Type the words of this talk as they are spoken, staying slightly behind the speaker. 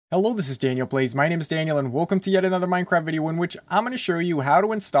Hello, this is DanielPlays. My name is Daniel and welcome to yet another Minecraft video in which I'm going to show you how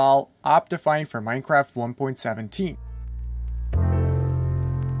to install Optifine for Minecraft 1.17.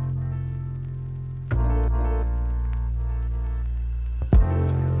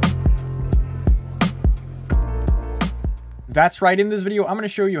 That's right, in this video I'm going to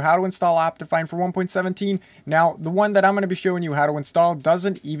show you how to install Optifine for 1.17. Now, the one that I'm going to be showing you how to install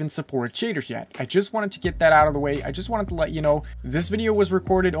doesn't even support shaders yet. I just wanted to get that out of the way. I just wanted to let you know this video was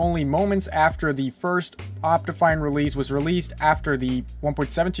recorded only moments after the first Optifine release was released, after the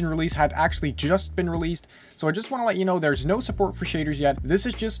 1.17 release had actually just been released. So I just want to let you know there's no support for shaders yet. This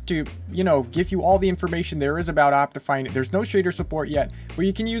is just to, give you all the information there is about Optifine. There's no shader support yet, but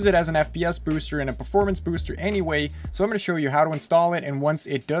you can use it as an FPS booster and a performance booster anyway. So I'm going to show you how to install it, and once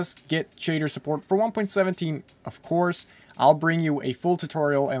it does get shader support for 1.17, of course, I'll bring you a full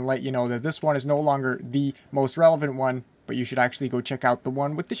tutorial and let you know that this one is no longer the most relevant one, but you should actually go check out the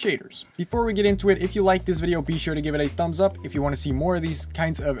one with the shaders. Before we get into it, if you like this video, be sure to give it a thumbs up. If you want to see more of these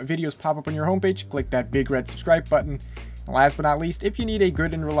kinds of videos pop up on your homepage, click that big red subscribe button. And last but not least, if you need a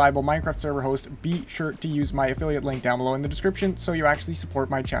good and reliable Minecraft server host, be sure to use my affiliate link down below in the description so you actually support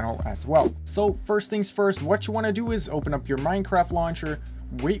my channel as well. So first things first, what you want to do is open up your Minecraft launcher,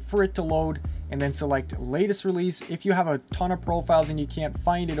 wait for it to load, and then select latest release. If you have a ton of profiles and you can't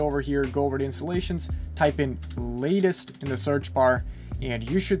find it over here, go over to installations, type in latest in the search bar, and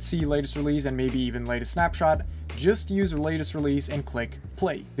you should see latest release and maybe even latest snapshot. Just use latest release and click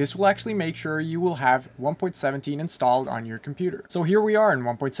play. This will actually make sure you will have 1.17 installed on your computer. So here we are in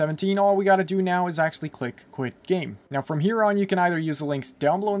 1.17. All we got to do now is actually click quit game. Now from here on, you can either use the links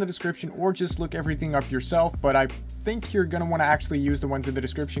down below in the description or just look everything up yourself, but I think you're going to want to actually use the ones in the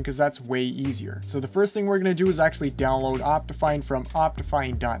description because that's way easier. So the first thing we're going to do is actually download Optifine from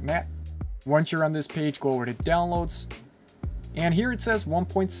optifine.net. Once you're on this page, go over to downloads, and here it says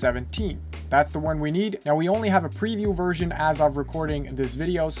 1.17. That's the one we need. Now we only have a preview version as of recording this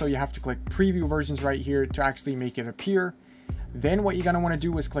video, so you have to click preview versions right here to actually make it appear. Then what you're going to want to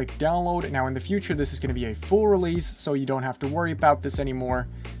do is click download. Now in the future, this is going to be a full release, so you don't have to worry about this anymore.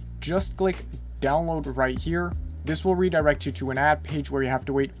 Just click download right here. This will redirect you to an ad page where you have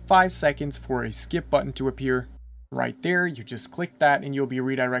to wait 5 seconds for a skip button to appear. Right there, you just click that and you'll be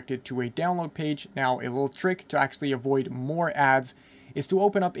redirected to a download page. Now a little trick to actually avoid more ads is to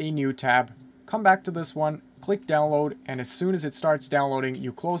open up a new tab, come back to this one, click download, and as soon as it starts downloading,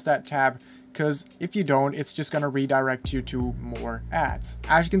 you close that tab, because if you don't, it's just going to redirect you to more ads.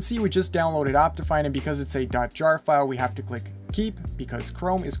 As you can see, we just downloaded Optifine, and because it's a .jar file, we have to click keep because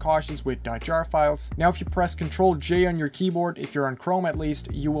Chrome is cautious with .jar files. Now if you press Ctrl J on your keyboard, if you're on Chrome at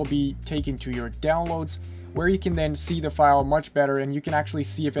least, you will be taken to your downloads, where you can then see the file much better and you can actually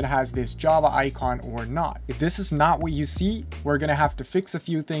see if it has this Java icon or not. If this is not what you see, we're going to have to fix a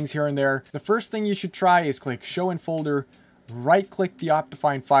few things here and there. The first thing you should try is click show in folder, right click the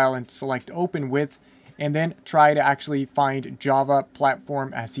Optifine file and select open with, and then try to actually find Java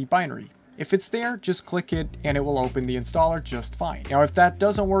platform SE binary. If it's there, just click it and it will open the installer just fine. Now if that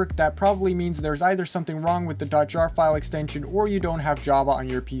doesn't work, that probably means there's either something wrong with the .jar file extension or you don't have Java on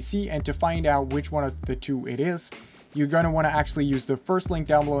your PC, and to find out which one of the two it is, you're going to want to actually use the first link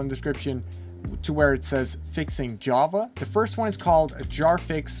down below in the description to where it says fixing Java. The first one is called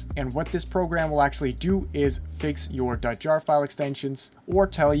Jarfix, and what this program will actually do is fix your .jar file extensions or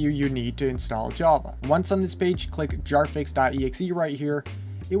tell you you need to install Java. Once on this page, click jarfix.exe right here.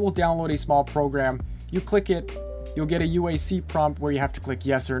 It will download a small program. You click it, you'll get a UAC prompt where you have to click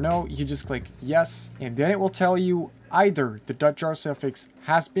yes or no. You just click yes, and then it will tell you either the .jar suffix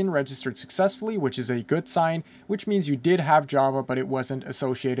has been registered successfully, which is a good sign, which means you did have Java but it wasn't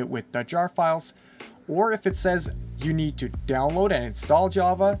associated with .jar files, or if it says you need to download and install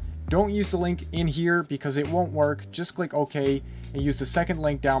Java, don't use the link in here because it won't work. Just click OK and use the second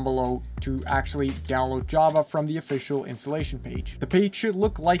link down below to actually download Java from the official installation page. The page should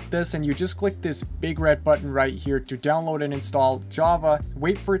look like this, and you just click this big red button right here to download and install Java,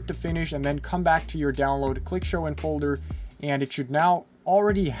 wait for it to finish, and then come back to your download, click show in folder, and it should now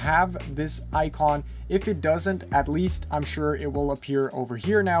already have this icon. If it doesn't, at least I'm sure it will appear over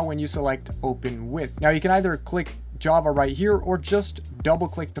here now when you select open with. Now you can either click Java right here or just double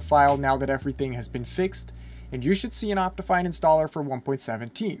click the file now that everything has been fixed, and you should see an Optifine installer for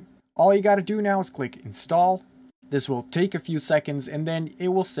 1.17. All you got to do now is click install. This will take a few seconds and then it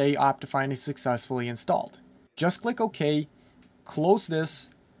will say Optifine is successfully installed. Just click OK, close this,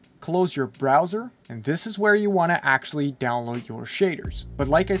 close your browser, and this is where you want to actually download your shaders. But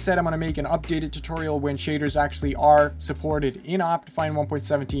like I said, I'm going to make an updated tutorial when shaders actually are supported in Optifine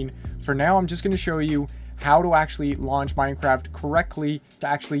 1.17. For now, I'm just going to show you how to actually launch Minecraft correctly to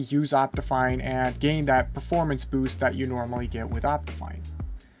actually use Optifine and gain that performance boost that you normally get with Optifine.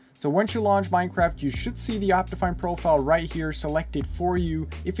 So once you launch Minecraft, you should see the Optifine profile right here selected for you.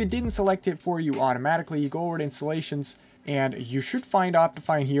 If it didn't select it for you automatically, you go over to installations and you should find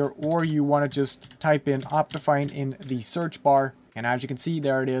Optifine here, or you want to just type in Optifine in the search bar. And as you can see,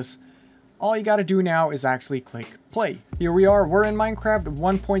 there it is. All you got to do now is actually click play. Here we are, we're in Minecraft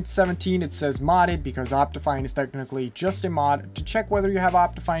 1.17. It says modded because Optifine is technically just a mod. To check whether you have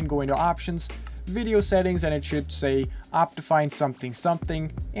Optifine, go into options, video settings, and it should say Optifine something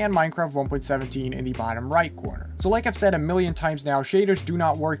something and Minecraft 1.17 in the bottom right corner. So like I've said a million times now, shaders do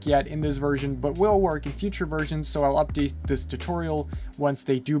not work yet in this version, but will work in future versions. So I'll update this tutorial once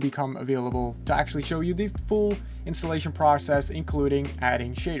they do become available to actually show you the full installation process, including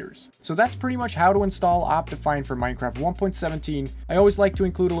adding shaders. So that's pretty much how to install Optifine for Minecraft 1.17. I always like to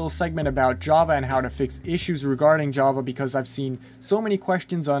include a little segment about Java and how to fix issues regarding Java, because I've seen so many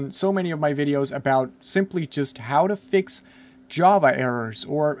questions on so many of my videos about simply just how to fix Java errors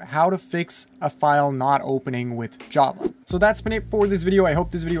or how to fix a file not opening with Java. So that's been it for this video. I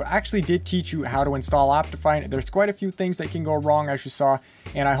hope this video actually did teach you how to install Optifine. There's quite a few things that can go wrong, as you saw,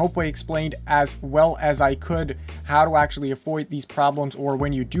 and I hope I explained as well as I could how to actually avoid these problems, or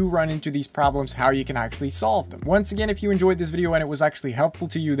when you do run into these problems, how you can actually solve them. Once again, if you enjoyed this video and it was actually helpful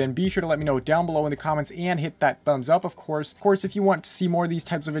to you, then be sure to let me know down below in the comments and hit that thumbs up, of course. Of course, if you want to see more of these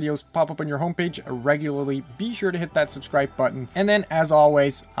types of videos pop up on your homepage regularly, be sure to hit that subscribe button. And then, as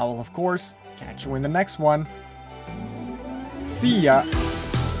always, I will, of course, catch you in the next one. See ya!